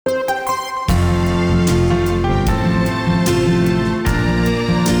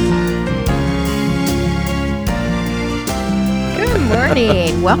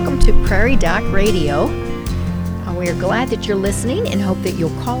and welcome to Prairie Doc Radio. We are glad that you're listening and hope that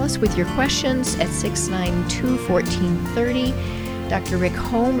you'll call us with your questions at 692-1430. Dr. Rick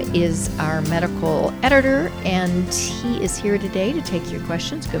Holm is our medical editor, and he is here today to take your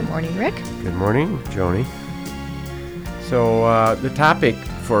questions. Good morning, Rick. Good morning, Joni. So the topic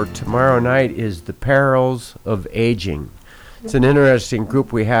for tomorrow night is the perils of aging. It's an interesting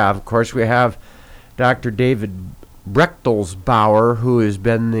group we have. Of course, we have Dr. David Brechtelsbauer, who has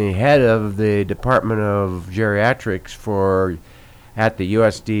been the head of the Department of Geriatrics at the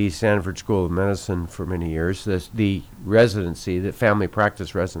USD Sanford School of Medicine for many years. The residency, the family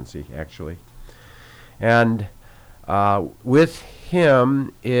practice residency, actually. And with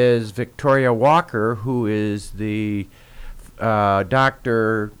him is Victoria Walker, who is the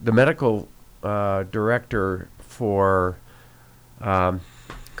medical director for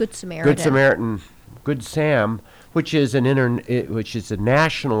Good Samaritan. Good Sam, which is a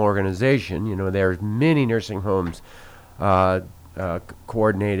national organization. You know, there's many nursing homes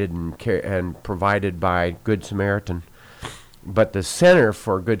coordinated and provided by Good Samaritan. But the center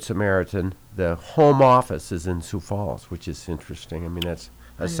for Good Samaritan, the home office, is in Sioux Falls, which is interesting. I mean, that's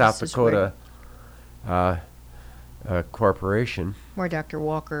a South Dakota corporation. Where Dr.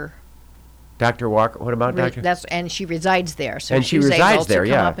 Walker. Dr. Walker, what about Dr.? And she resides there. So and she resides there,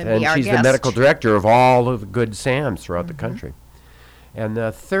 yeah. And she's the medical director of all of the Good Sams throughout the country. And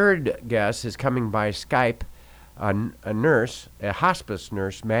the third guest is coming by Skype, a hospice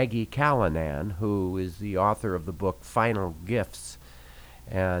nurse, Maggie Callanan, who is the author of the book Final Gifts,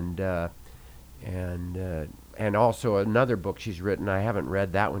 and also another book she's written. I haven't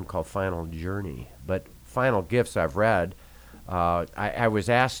read that one, called Final Journey, but Final Gifts I've read. I was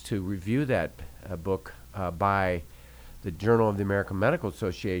asked to review that book by the Journal of the American Medical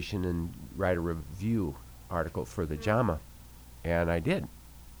Association and write a review article for the JAMA, and I did.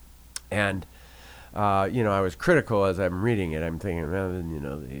 And I was critical as I'm reading it. I'm thinking, well,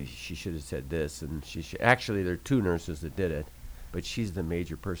 she should have said this, and actually there are two nurses that did it, but she's the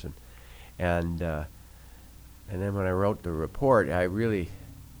major person. And then when I wrote the report, I really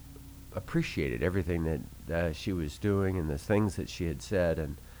appreciated everything that she was doing and the things that she had said,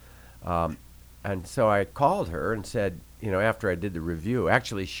 and so I called her and said, after I did the review,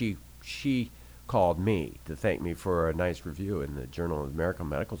 actually she called me to thank me for a nice review in the Journal of the American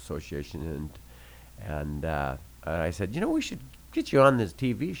Medical Association, and I said, we should get you on this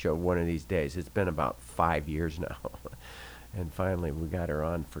TV show one of these days. It's been about 5 years now. And finally, we got her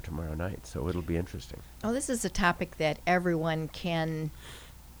on for tomorrow night, so it'll be interesting. Well, this is a topic that everyone can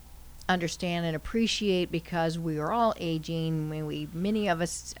understand and appreciate, because we are all aging. Many of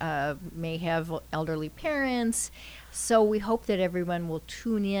us may have elderly parents, so we hope that everyone will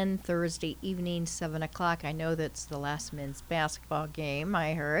tune in Thursday evening, 7 o'clock. I know that's the last men's basketball game,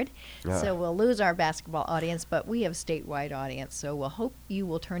 I heard. So we'll lose our basketball audience, but we have a statewide audience, so we'll hope you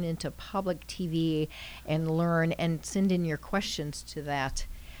will turn into public TV and learn and send in your questions to that.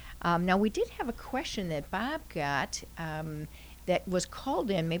 Now, we did have a question that Bob got that was called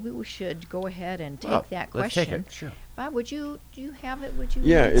in. Maybe we should go ahead and take that question. Let's take it, sure. Bob, do you have it? Would you?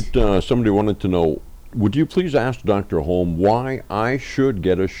 Yeah, somebody wanted to know, would you please ask Dr. Holm why I should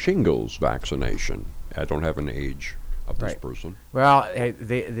get a shingles vaccination? I don't have an age of this person. Well,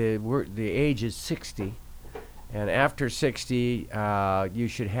 the age is 60, and after 60, you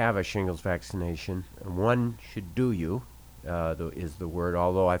should have a shingles vaccination. One should do you, is the word,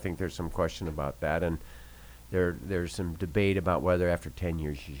 although I think there's some question about that, and there's some debate about whether after 10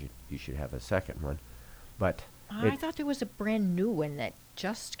 years you should have a second one. But I thought there was a brand new one that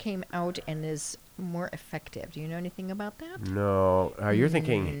just came out and is more effective. Do you know anything about that? No, you're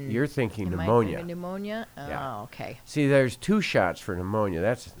thinking pneumonia. Am I pneumonia? Oh, yeah. Okay. See, there's 2 shots for pneumonia.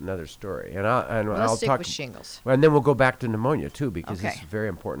 That's another story. And I'll stick talk with shingles. Well, and then we'll go back to pneumonia too, because Okay. this is a very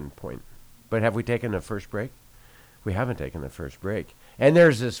important point. But have we taken the first break? We haven't taken the first break. And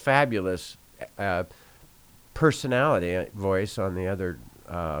there's this fabulous personality voice on the other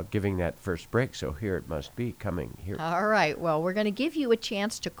giving that first break, so here it must be coming here. All right, well, we're going to give you a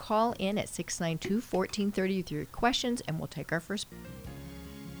chance to call in at 692-1430 with your questions, and we'll take our first.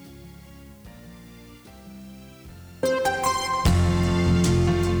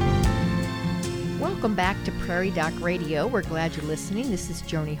 Welcome back to Prairie Doc Radio. We're glad you're listening. This is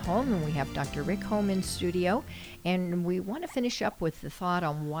Joni Holm, and we have Dr. Rick Holm in studio. And we want to finish up with the thought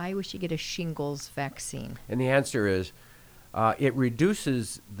on why we should get a shingles vaccine. And the answer is it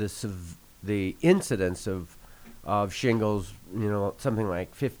reduces the incidence of shingles, something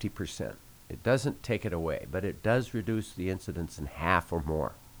like 50%. It doesn't take it away, but it does reduce the incidence in half or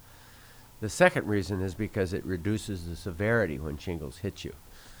more. The second reason is because it reduces the severity when shingles hit you.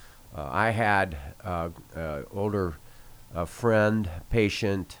 I had older friend,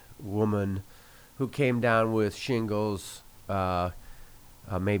 patient, woman who came down with shingles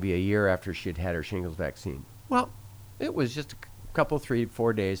maybe a year after she'd had her shingles vaccine. Well, it was just a couple,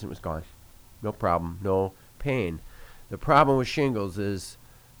 3-4 days, and it was gone. No problem, no pain. The problem with shingles is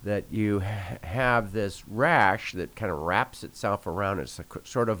that you have this rash that kind of wraps itself around. It's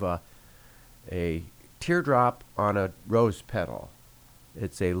sort of a teardrop on a rose petal.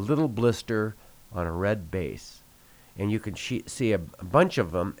 It's a little blister on a red base. And you can see a bunch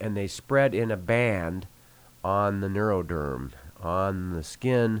of them, and they spread in a band on the neuroderm, on the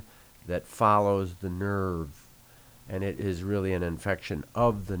skin that follows the nerve. And it is really an infection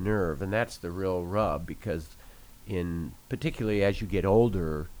of the nerve. And that's the real rub, because particularly as you get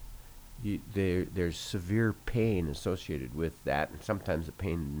older, there's severe pain associated with that, and sometimes the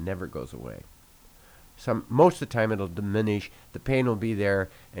pain never goes away. Most of the time it'll diminish, the pain will be there,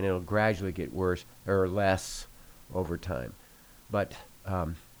 and it'll gradually get worse or less over time. But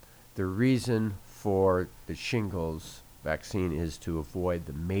the reason for the shingles vaccine is to avoid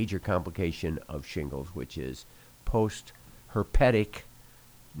the major complication of shingles, which is post-herpetic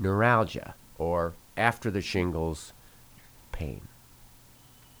neuralgia, or after the shingles pain.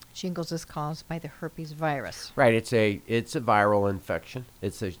 Shingles is caused by the herpes virus. Right. It's a viral infection.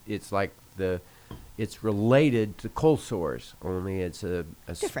 It's related to cold sores, only it's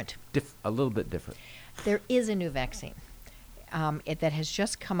different. A little bit different. There is a new vaccine that has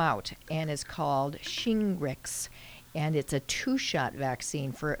just come out, and is called Shingrix, and it's a 2-shot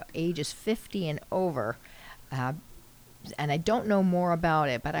vaccine for ages 50 and over. And I don't know more about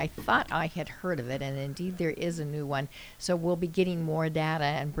it, but I thought I had heard of it, and indeed there is a new one. So we'll be getting more data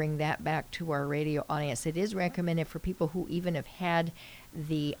and bring that back to our radio audience. It is recommended for people who even have had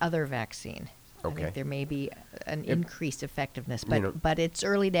the other vaccine. Okay. I think there may be an increased effectiveness, but it's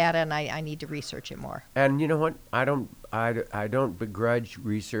early data, and I need to research it more. And you know what? I don't begrudge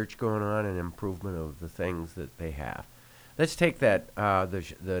research going on and improvement of the things that they have. Let's take that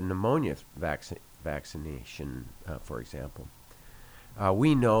the pneumonia vaccination, for example.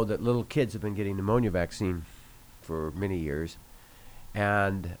 We know that little kids have been getting pneumonia vaccine for many years,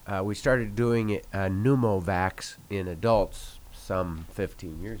 and we started doing pneumovax in adults some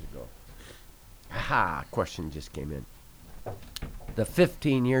 15 years ago. Question just came in. The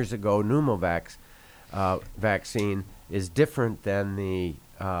 15 years ago pneumovax vaccine is different than the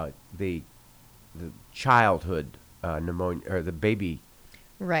childhood pneumonia, or the baby.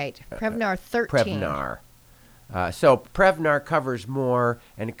 Right. Prevnar 13. Prevnar. So Prevnar covers more,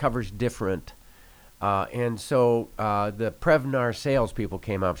 and it covers different. And so the Prevnar salespeople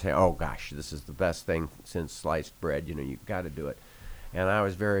came up saying, "Oh gosh, this is the best thing since sliced bread. You've got to do it." And I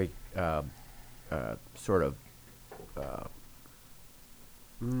was very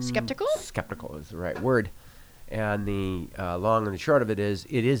skeptical? Skeptical is the right word. And the long and the short of it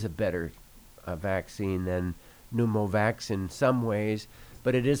is a better vaccine than pneumovax in some ways,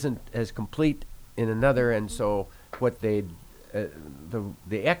 but it isn't as complete in another. And so what the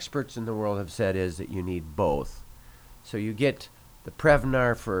experts in the world have said is that you need both. So you get the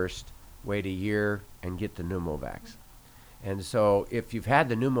Prevnar first, wait a year, and get the pneumovax. And so if you've had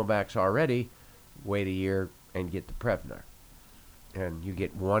the pneumovax already, wait a year and get the Prevnar. And you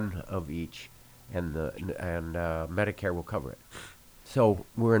get one of each, and Medicare will cover it. So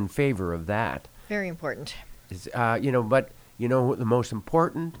we're in favor of that. Very important. But the most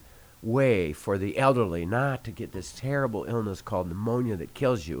important way for the elderly not to get this terrible illness called pneumonia that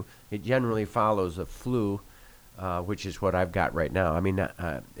kills you, it generally follows a flu, which is what I've got right now. I mean,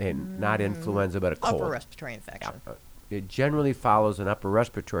 not influenza, but a cold. Upper respiratory infection. Yeah. It generally follows an upper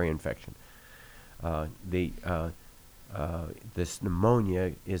respiratory infection. This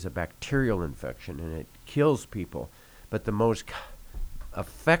pneumonia is a bacterial infection, and it kills people. But the most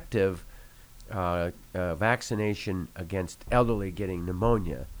effective vaccination against elderly getting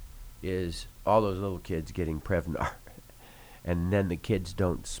pneumonia is all those little kids getting Prevnar. And then the kids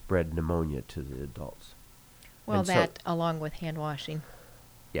don't spread pneumonia to the adults. Well, and that along with hand washing.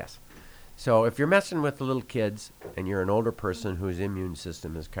 Yes. So if you're messing with the little kids and you're an older person whose immune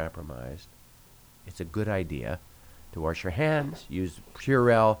system is compromised, it's a good idea to wash your hands, use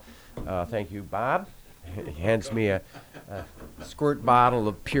Purell. Thank you, Bob. He hands me a squirt bottle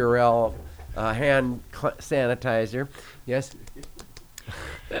of Purell hand sanitizer. Yes?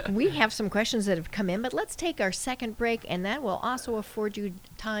 We have some questions that have come in, but let's take our second break, and that will also afford you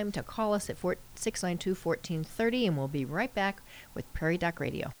time to call us at 692-1430, and we'll be right back with Prairie Doc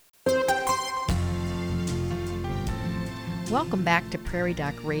Radio. Welcome back to Prairie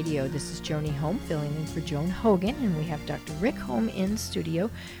Doc Radio. This is Joni Home filling in for Joan Hogan, and we have Dr. Rick Home in studio.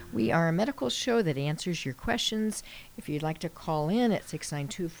 We are a medical show that answers your questions. If you'd like to call in at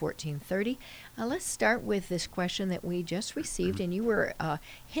 692-1430. Let's start with this question that we just received, and you were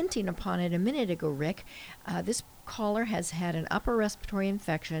hinting upon it a minute ago, Rick. This caller has had an upper respiratory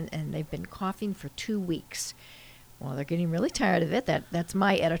infection, and they've been coughing for 2 weeks. Well, they're getting really tired of it. That's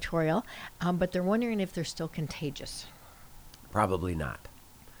my editorial. But they're wondering if they're still contagious. Probably not.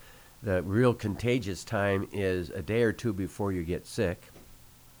 The real contagious time is a day or two before you get sick.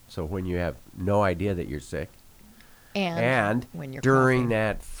 So when you have no idea that you're sick. And when you're during coughing.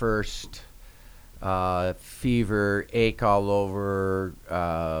 that first fever, ache all over,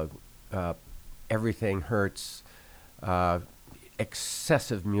 everything hurts,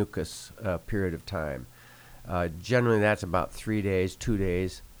 excessive mucus period of time. Generally that's about 3 days, 2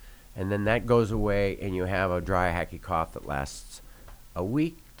 days. And then that goes away, and you have a dry, hacky cough that lasts a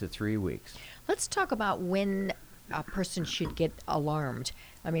week to 3 weeks. Let's talk about when a person should get alarmed.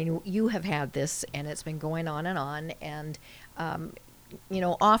 I mean, you have had this, and it's been going on, and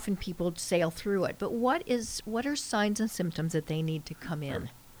often people sail through it. But what are signs and symptoms that they need to come in?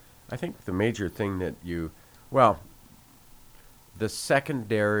 I think the major thing that the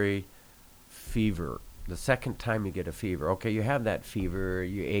secondary fever. The second time you get a fever, okay, you have that fever,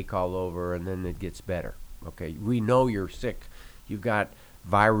 you ache all over, and then it gets better. Okay, we know you're sick. You've got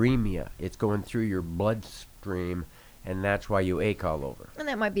viremia. It's going through your bloodstream, and that's why you ache all over. And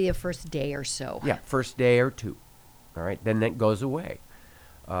that might be the first day or so. Yeah, first day or two. All right, then that goes away.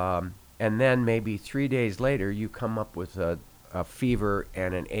 And then maybe 3 days later, you come up with a fever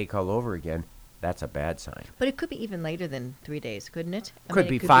and an ache all over again. That's a bad sign. But it could be even later than 3 days, couldn't it? Could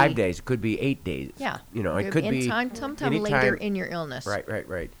be 5 days. It could be 8 days. Yeah. It could be sometime anytime later in your illness.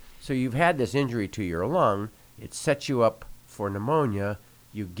 Right. So you've had this injury to your lung. It sets you up for pneumonia.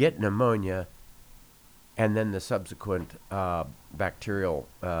 You get pneumonia, and then the subsequent bacterial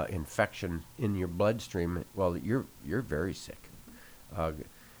infection in your bloodstream. Well, you're very sick.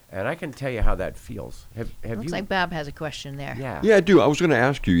 And I can tell you how that feels. Have Looks you? like Bob has a question there. Yeah. Yeah, I do. I was going to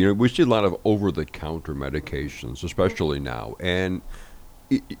ask you, we see a lot of over-the-counter medications, especially now. And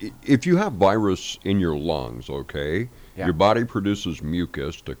if you have virus in your lungs, okay, Yeah. your body produces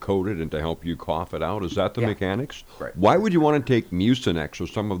mucus to coat it and to help you cough it out. Is that the Yeah. mechanics? Right. Why would you want to take Mucinex or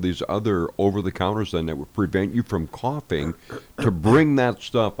some of these other over-the-counters then that would prevent you from coughing to bring that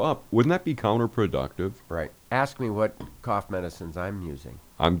stuff up? Wouldn't that be counterproductive? Right. Ask me what cough medicines I'm using.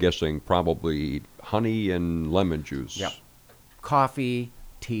 I'm guessing probably honey and lemon juice. Yep. Coffee,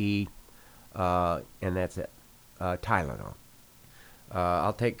 tea, and that's it. Tylenol.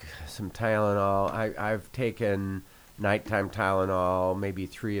 I'll take some Tylenol. I've taken nighttime Tylenol, maybe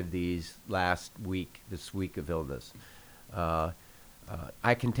 3 of these this week of illness. I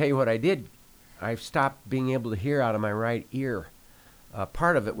can tell you what I did. I stopped being able to hear out of my right ear.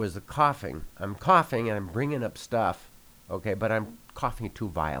 Part of it was the coughing. I'm coughing and I'm bringing up stuff, okay, but I'm coughing too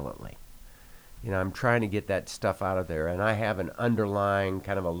violently. I'm trying to get that stuff out of there, and I have an underlying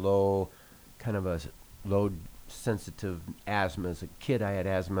kind of a low sensitive asthma. As a kid, I had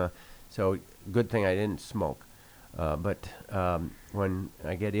asthma, so good thing I didn't smoke. But when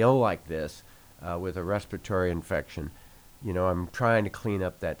I get ill like this with a respiratory infection, I'm trying to clean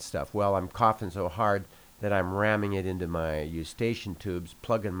up that stuff. Well, I'm coughing so hard that I'm ramming it into my eustachian tubes,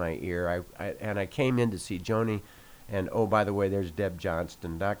 plugging my ear. I came in to see Joni, and oh, by the way, there's Deb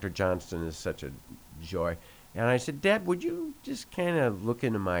Johnston. Dr. Johnston is such a joy. And I said, Deb, would you just kind of look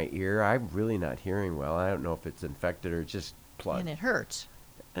into my ear? I'm really not hearing well. I don't know if it's infected or just plugged. And it hurts.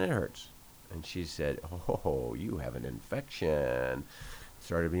 And it hurts. And she said, oh, you have an infection.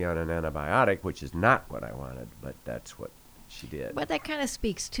 Started me on an antibiotic, which is not what I wanted, but that's what she did. But that kind of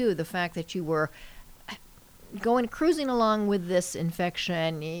speaks to the fact that you were cruising along with this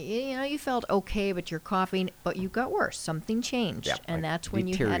infection. You felt okay, but you're coughing, but you got worse. Something changed, Yeah, and I that's when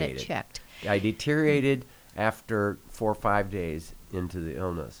you had it deteriorated. checked. I deteriorated after 4 or 5 days into the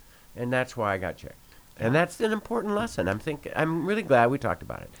illness, and that's why I got checked. And that's an important lesson. I'm really glad we talked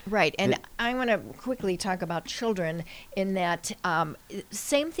about it. Right, and I want to quickly talk about children in that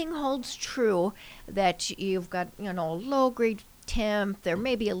same thing holds true, that you've got, low-grade temp, they're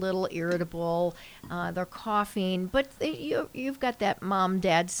maybe a little irritable, they're coughing, but you've got that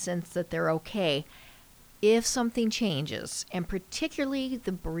mom-dad sense that they're okay. If something changes, and particularly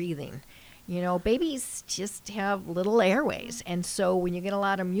the breathing, babies just have little airways, and so when you get a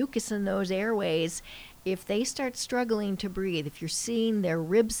lot of mucus in those airways, if they start struggling to breathe, if you're seeing their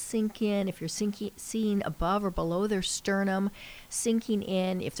ribs sink in, if you're seeing above or below their sternum sinking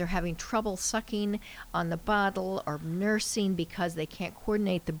in, if they're having trouble sucking on the bottle or nursing because they can't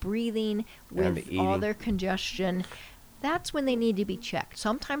coordinate the breathing with all their congestion, that's when they need to be checked.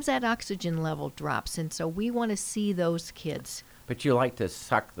 Sometimes that oxygen level drops, and so we want to see those kids. But you like to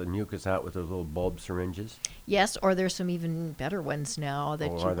suck the mucus out with those little bulb syringes? Yes, or there's some even better ones now that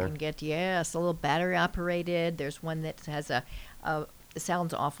you can get. Yes, a little battery operated. There's one that has it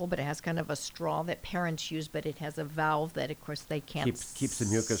sounds awful, but it has kind of a straw that parents use, but it has a valve that, of course, they can't keeps the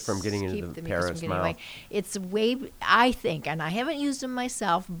mucus from getting into the parent's mouth. Away. It's way, I think, and I haven't used them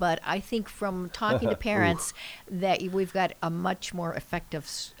myself, but I think from talking to parents that we've got a much more effective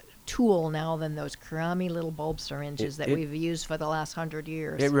tool now than those crummy little bulb syringes that we've used for the last 100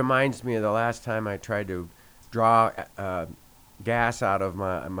 years. It reminds me of the last time I tried to draw gas out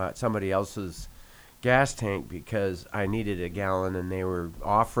of somebody else's gas tank because I needed a gallon and they were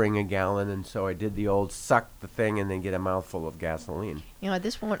offering a gallon, and so I did the old suck the thing and then get a mouthful of gasoline. You know,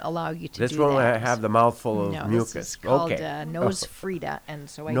 this won't allow you to this do that. This won't have the mouthful of mucus. This is called nose Frida, and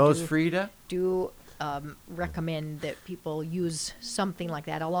so I do recommend that people use something like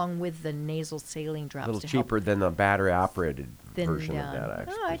that along with the nasal saline drops. A little cheaper than the battery-operated version of that,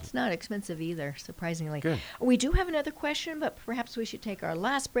 actually. No, it's not expensive either, surprisingly. Good. We do have another question, but perhaps we should take our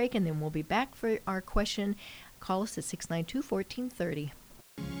last break, and then we'll be back for our question. Call us at 692-1430.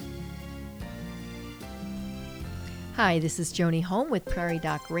 Hi, this is Joni Holm with Prairie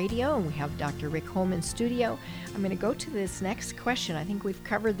Doc Radio, and we have Dr. Rick Holm in studio. I'm going to go to this next question. I think we've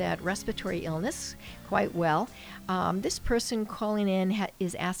covered that respiratory illness quite well. This person calling in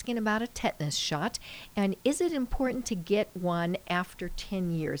is asking about a tetanus shot, and is it important to get one after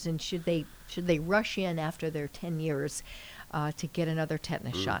 10 years? And should they rush in after their 10 years to get another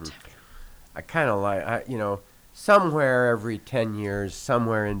tetanus shot? I kind of like, somewhere every 10 years,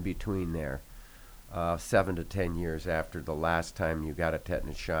 somewhere in between there. 7 to 10 years after the last time you got a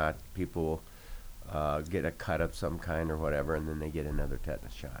tetanus shot, people get a cut of some kind or whatever, and then they get another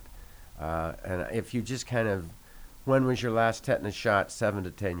tetanus shot. And if you just kind of, when was your last tetanus shot? 7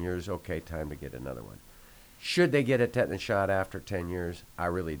 to 10 years, okay, time to get another one. Should they get a tetanus shot after 10 years? I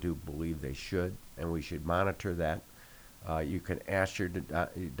really do believe they should, and we should monitor that. You can ask your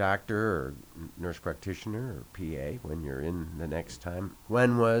doctor or nurse practitioner or PA when you're in the next time,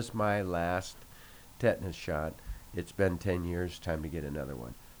 when was my last tetanus shot? It's been 10 years, time to get another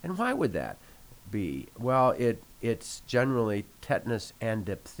one. And why would that be? Well, it's generally tetanus and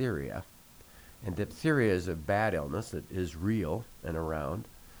diphtheria. And diphtheria is a bad illness that is real and around.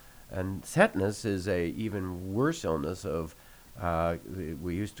 And tetanus is a even worse illness of,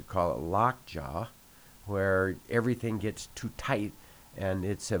 we used to call it lockjaw, where everything gets too tight, and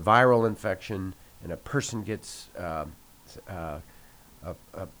it's a viral infection, and a person gets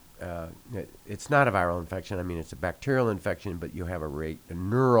it's not a viral infection. I mean, it's a bacterial infection, but you have a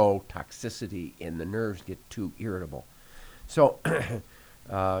neurotoxicity, and the nerves get too irritable. So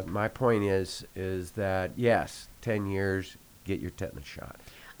my point is that, yes, 10 years, get your tetanus shot.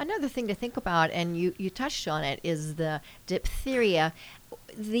 Another thing to think about, and you touched on it, is the diphtheria.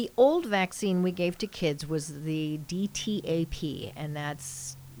 The old vaccine we gave to kids was the DTaP, and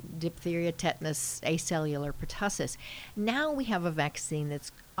that's diphtheria, tetanus, acellular pertussis. Now we have a vaccine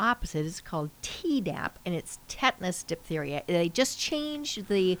that's opposite. It's called Tdap, and it's tetanus diphtheria. They just changed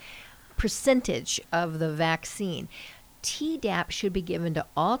the percentage of the vaccine. Tdap should be given to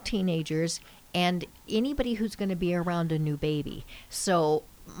all teenagers and anybody who's going to be around a new baby. So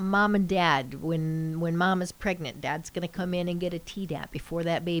mom and dad, when mom is pregnant, dad's going to come in and get a Tdap before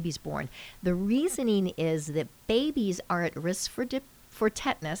that baby's born. The reasoning is that babies are at risk for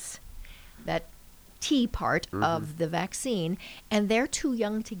tetanus, that T part of the vaccine, and they're too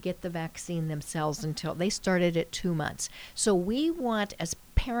young to get the vaccine themselves until they started at 2 months. So we want, as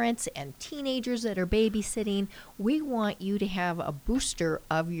parents and teenagers that are babysitting, we want you to have a booster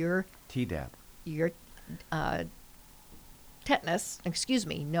of your Tdap. Your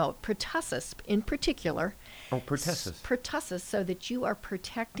pertussis in particular. Oh, pertussis. Pertussis, so that you are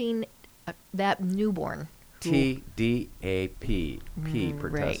protecting that newborn. Tdap, P,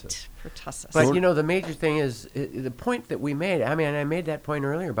 pertussis. Right, pertussis. But, the major thing is the point that we made. I mean, I made that point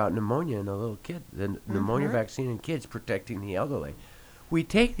earlier about pneumonia in a little kid, the pneumonia vaccine in kids protecting the elderly. We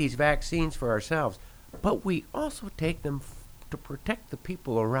take these vaccines for ourselves, but we also take them to protect the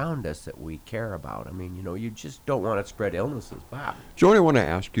people around us that we care about. I mean, you just don't want to spread illnesses. Wow. Joni, I want to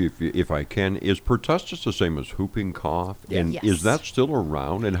ask you, if I can, is pertussis the same as whooping cough? Yes. And is that still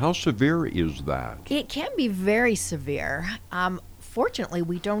around? And how severe is that? It can be very severe. Fortunately,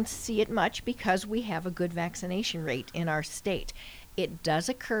 we don't see it much because we have a good vaccination rate in our state. It does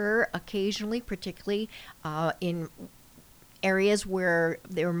occur occasionally, particularly in areas where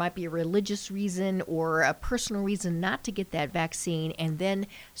there might be a religious reason or a personal reason not to get that vaccine, and then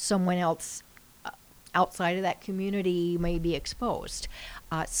someone else outside of that community may be exposed.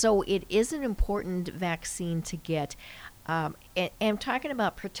 So it is an important vaccine to get. And I'm talking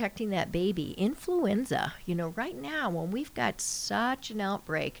about protecting that baby. Influenza, right now when we've got such an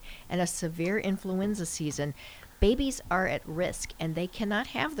outbreak and a severe influenza season, babies are at risk and they cannot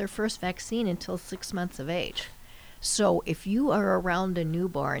have their first vaccine until 6 months of age. So if you are around a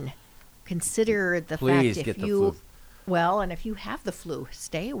newborn, consider the Please fact get if the you flu. well, and if you have the flu,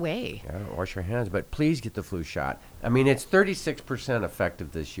 stay away. Yeah, wash your hands, but please get the flu shot. I mean, it's 36%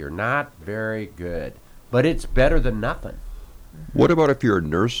 effective this year. Not very good, but it's better than nothing. What about if you're a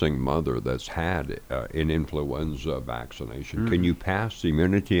nursing mother that's had an influenza vaccination? Can you pass the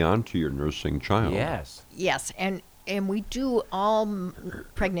immunity on to your nursing child? Yes. Yes, and we do all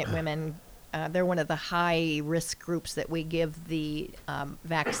pregnant women. They're one of the high risk groups that we give the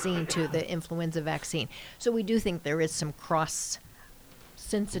vaccine to, the influenza vaccine. So we do think there is some cross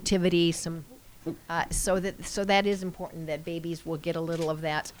sensitivity, so that is important that babies will get a little of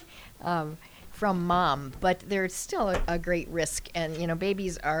that from mom. But there's still a great risk, and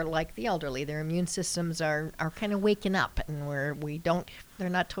babies are like the elderly; their immune systems are kind of waking up, and they're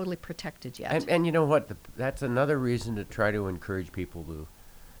not totally protected yet. And you know what? That's another reason to try to encourage people to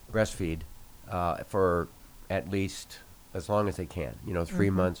breastfeed for at least as long as they can. 3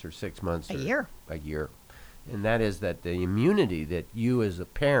 months or 6 months. A or year. A year. And that is that the immunity that you as a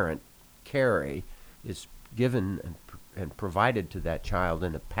parent carry is given and provided to that child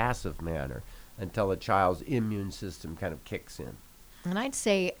in a passive manner until the child's immune system kind of kicks in. And I'd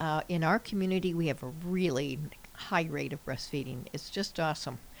say in our community, we have a really high rate of breastfeeding. It's just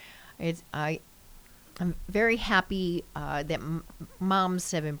awesome. I'm very happy that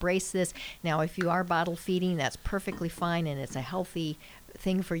moms have embraced this. Now, if you are bottle feeding, that's perfectly fine, and it's a healthy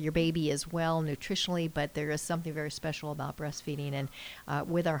thing for your baby as well, nutritionally. But there is something very special about breastfeeding, and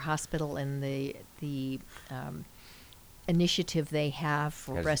with our hospital and the initiative they have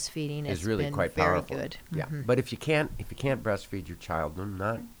for breastfeeding, it's really been quite very powerful. good. Yeah, but if you can't breastfeed your child, do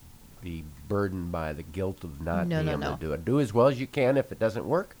not be burdened by the guilt of not being able to do it. Do as well as you can. If it doesn't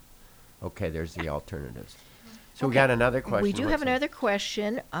work, okay, there's the alternatives. So we got another question. We do have another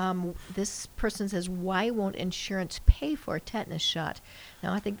question. This person says, why won't insurance pay for a tetanus shot?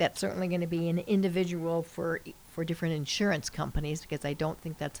 Now, I think that's certainly going to be an individual for different insurance companies, because I don't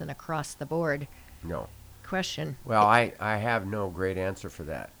think that's an across-the-board question. Well, I have no great answer for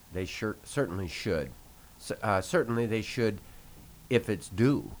that. They certainly should. Certainly they should if it's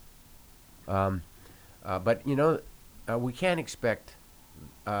due. But, we can't expect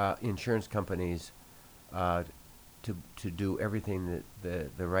insurance companies to do everything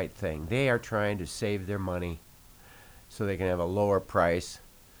the right thing. They are trying to save their money so they can have a lower price.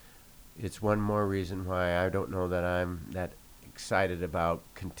 It's one more reason why I don't know that I'm that excited about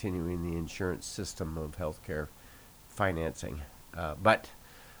continuing the insurance system of healthcare financing. But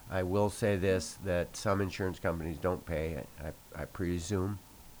I will say this, that some insurance companies don't pay. I presume.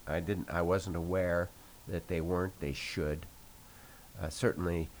 I wasn't aware that they weren't. They should.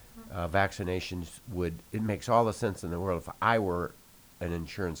 Certainly, vaccinations it makes all the sense in the world. If I were an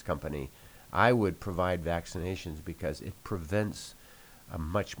insurance company, I would provide vaccinations because it prevents a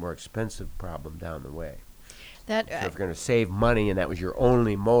much more expensive problem down the way. So if you're going to save money and that was your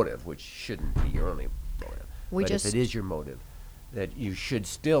only motive, which shouldn't be your only motive, but if it is your motive, that you should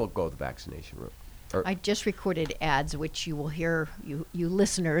still go the vaccination route. I just recorded ads, which you will hear, you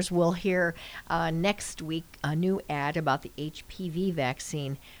listeners will hear next week, a new ad about the HPV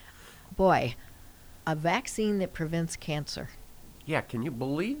vaccine. Boy, a vaccine that prevents cancer. Yeah, can you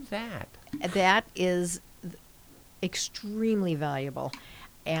believe that? That is extremely valuable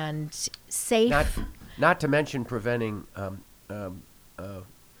and safe. Not to mention preventing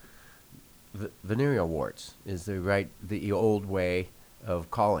venereal warts is the old way of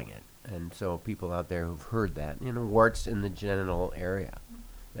calling it. And so people out there who've heard that, warts in the genital area.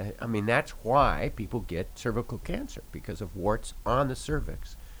 I mean, that's why people get cervical cancer, because of warts on the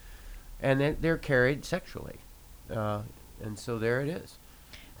cervix. And they're carried sexually. And so there it is.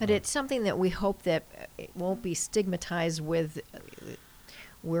 But it's something that we hope that it won't be stigmatized with.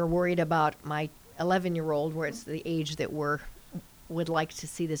 We're worried about my 11-year-old, where it's the age that would like to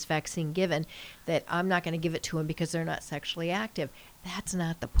see this vaccine given, that I'm not going to give it to them because they're not sexually active. That's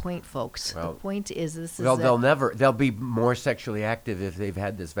not the point, folks. Well, the point is they'll be more sexually active if they've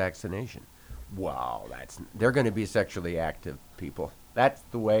had this vaccination. wow, they're going to be sexually active people. That's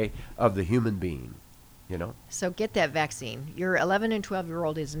the way of the human being, you know? So get that vaccine. Your 11 and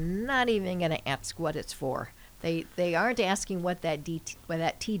 12-year-old is not even going to ask what it's for. They aren't asking what that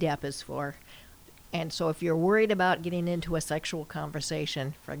Tdap is for. And so if you're worried about getting into a sexual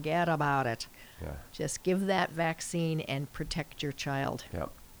conversation, forget about it. Yeah. Just give that vaccine and protect your child. Yeah.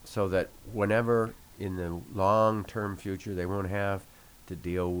 So that whenever in the long-term future they won't have to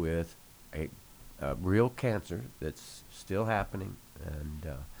deal with a real cancer that's still happening, and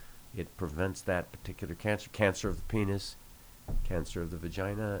it prevents that particular cancer of the penis, cancer of the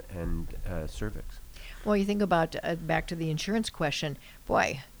vagina, and cervix. Well, you think about, back to the insurance question,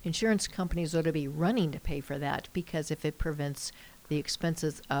 boy, insurance companies ought to be running to pay for that, because if it prevents the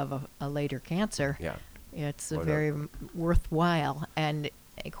expenses of a later cancer, Yeah. it's Why not? very worthwhile. And,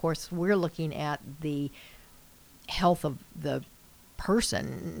 of course, we're looking at the health of the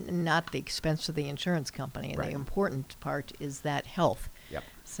person, not the expense of the insurance company. And Right. the important part is that health. Yep.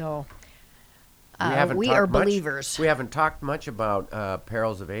 So We we are talked much- believers. We haven't talked much about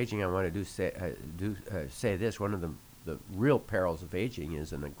perils of aging. I want to say this. One of the real perils of aging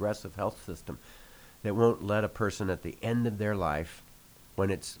is an aggressive health system that won't let a person at the end of their life, when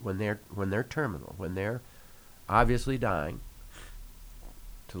they're terminal, when they're obviously dying,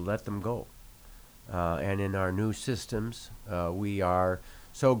 to let them go. And in our new systems, we are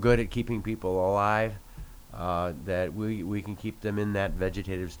so good at keeping people alive that we can keep them in that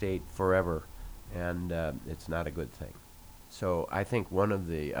vegetative state forever. And it's not a good thing. So I think one of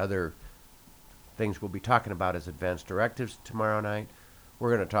the other things we'll be talking about is advanced directives tomorrow night. We're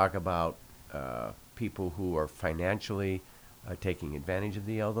going to talk about people who are financially taking advantage of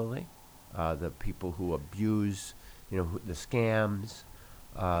the elderly, the people who abuse, the scams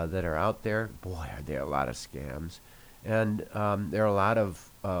that are out there. Boy, are there a lot of scams. And there are a lot of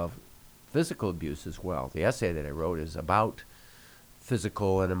physical abuse as well. The essay that I wrote is about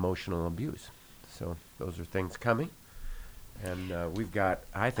physical and emotional abuse. So those are things coming. And we've got,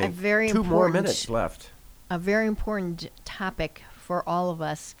 I think, very 2 more important- minutes left. A very important topic for all of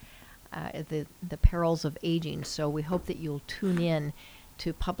us, the perils of aging. So we hope that you'll tune in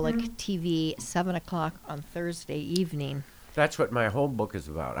to Public TV, 7 o'clock on Thursday evening. That's what my whole book is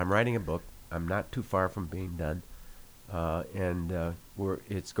about. I'm writing a book. I'm not too far from being done.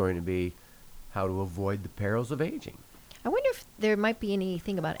 It's going to be how to avoid the perils of aging. I wonder if there might be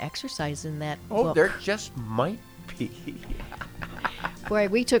anything about exercise in that Oh, book. there just might be. Boy,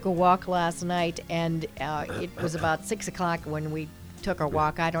 we took a walk last night, and it was about 6 o'clock when we took our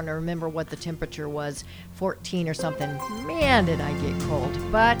walk. I don't remember what the temperature was, 14 or something. Man, did I get cold.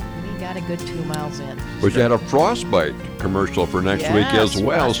 But we got a good 2 miles in. But you had a frostbite commercial for next week Yes, as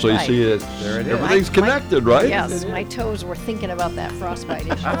well, so you frostbite. see it. There it is. Everything's My- connected, right? Yes, my toes were thinking about that frostbite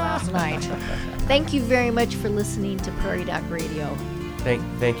issue last night. Thank you very much for listening to Prairie Doc Radio.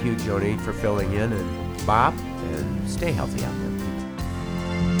 Thank you, Joni, for filling in, and Bob, and stay healthy out there.